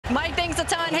Mike, thanks a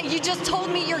ton. Hey, you just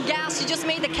told me you're gassed. You just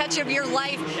made the catch of your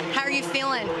life. How are you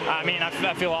feeling? I mean,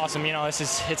 I feel awesome. You know,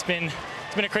 it's been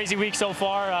a crazy week so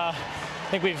far. I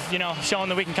think we've shown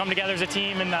that we can come together as a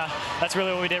team, and that's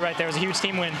really what we did right there. It was a huge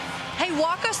team win. Hey,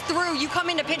 walk us through. You come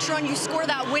into pinch run, you score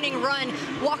that winning run.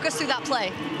 Walk us through that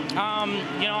play.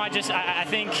 I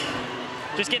think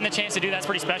just getting the chance to do that's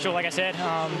pretty special. Like I said,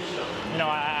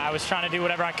 I was trying to do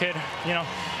whatever I could,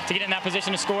 to get in that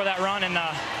position to score that run, and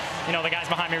the guys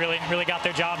behind me really got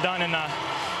their job done, and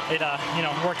it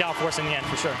worked out for us in the end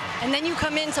for sure. And then you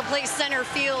come in to play center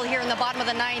field here in the bottom of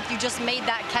the ninth. You just made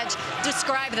that catch.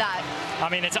 Describe that. I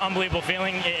mean, it's an unbelievable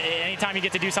feeling. Anytime you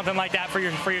get to do something like that for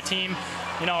your team,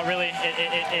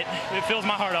 it fills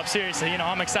my heart up. Seriously,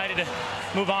 I'm excited to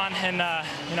move on, and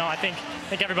I think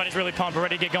everybody's really pumped. We're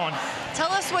ready to get going.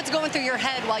 Tell us what's going through your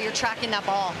head while you're tracking that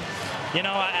ball.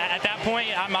 At that point,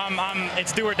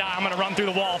 it's do or die. I'm going to run through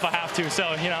the wall if I have to. So,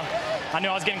 I knew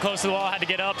I was getting close to the wall. I had to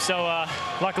get up. So,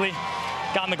 luckily,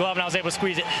 got in the glove and I was able to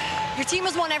squeeze it. Your team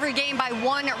has won every game by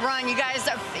one run. You guys,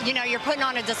 you're putting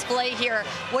on a display here.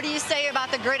 What do you say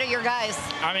about the grit of your guys?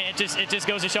 I mean, it just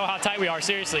goes to show how tight we are.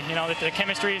 Seriously, the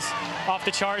chemistry is off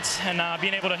the charts, and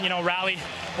being able to rally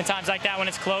in times like that when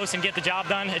it's close and get the job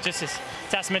done, it just is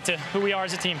a testament to who we are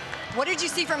as a team. What did you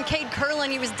see from Cade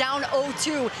Curlin? He was down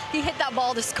 0-2. He hit that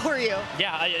ball to score you.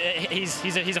 Yeah, he's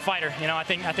a fighter. I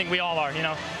think we all are.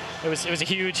 It was a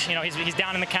huge, he's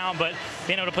down in the count, but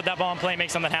being able to put that ball in play and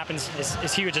make something happen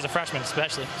is huge as a freshman,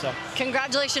 especially. So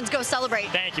congratulations, go celebrate.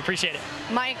 Thank you, appreciate it.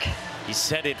 Mike. He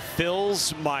said it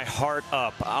fills my heart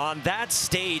up on that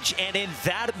stage, and in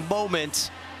that moment,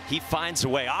 he finds a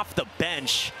way off the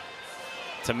bench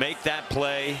to make that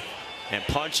play and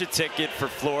punch a ticket for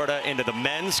Florida into the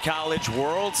Men's College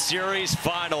World Series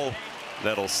final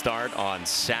that'll start on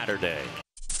Saturday.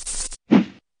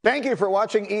 Thank you for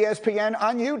watching ESPN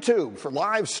on YouTube. For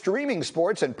live streaming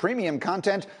sports and premium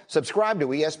content, subscribe to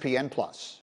ESPN+.